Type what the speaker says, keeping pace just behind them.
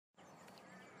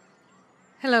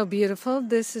Hello, beautiful.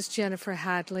 This is Jennifer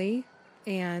Hadley,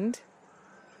 and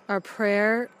our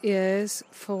prayer is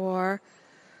for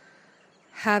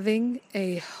having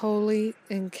a holy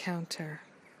encounter.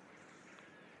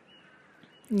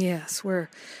 Yes,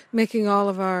 we're making all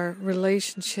of our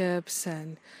relationships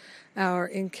and our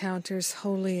encounters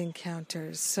holy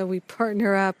encounters. So we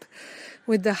partner up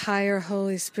with the higher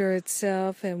Holy Spirit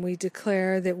self, and we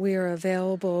declare that we are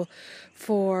available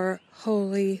for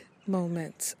holy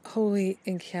moments, holy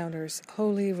encounters,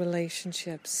 holy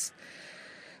relationships.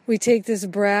 We take this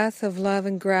breath of love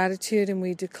and gratitude, and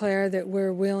we declare that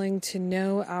we're willing to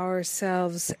know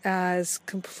ourselves as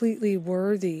completely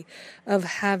worthy of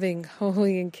having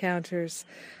holy encounters,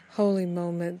 holy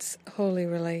moments, holy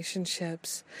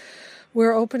relationships.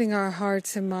 We're opening our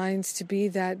hearts and minds to be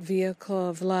that vehicle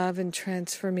of love and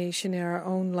transformation in our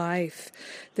own life,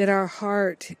 that our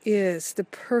heart is the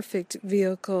perfect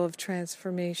vehicle of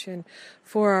transformation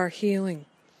for our healing.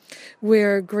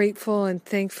 We're grateful and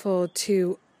thankful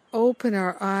to open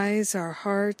our eyes, our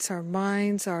hearts, our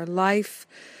minds, our life,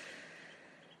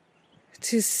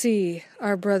 to see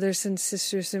our brothers and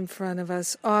sisters in front of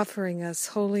us offering us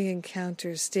holy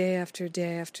encounters day after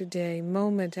day after day,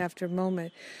 moment after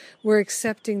moment. We're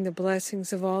accepting the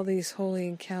blessings of all these holy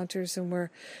encounters, and we're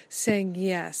saying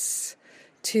yes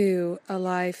to a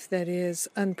life that is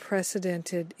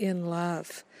unprecedented in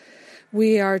love.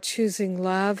 We are choosing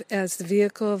love as the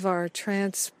vehicle of our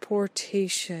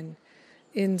transportation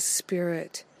in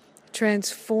spirit,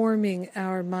 transforming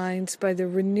our minds by the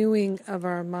renewing of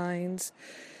our minds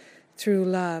through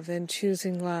love, and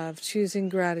choosing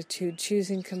gratitude,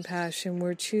 choosing compassion.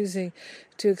 We're choosing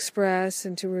to express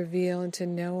and to reveal and to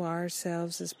know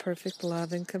ourselves as perfect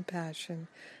love and compassion.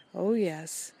 Oh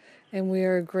yes. And we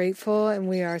are grateful and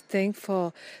we are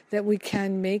thankful that we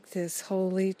can make this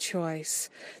holy choice,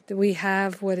 that we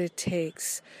have what it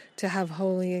takes to have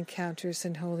holy encounters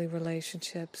and holy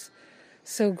relationships.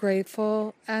 So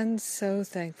grateful and so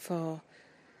thankful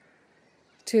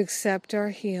to accept our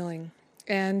healing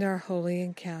and our holy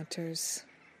encounters,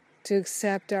 to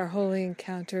accept our holy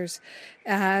encounters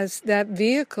as that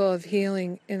vehicle of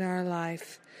healing in our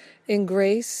life. In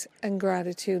grace and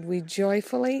gratitude, we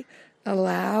joyfully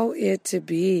allow it to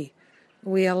be.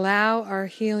 We allow our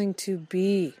healing to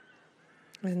be.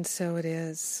 And so it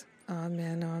is.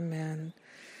 Amen, amen.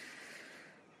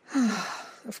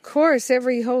 Of course,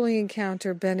 every holy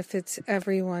encounter benefits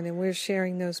everyone, and we're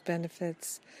sharing those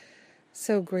benefits.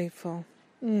 So grateful.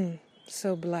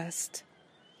 So blessed.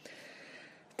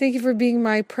 Thank you for being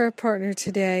my prayer partner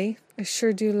today. I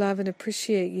sure do love and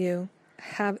appreciate you.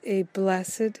 Have a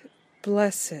blessed,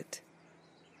 blessed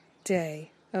day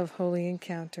of holy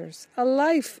encounters. A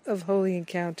life of holy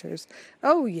encounters.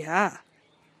 Oh, yeah.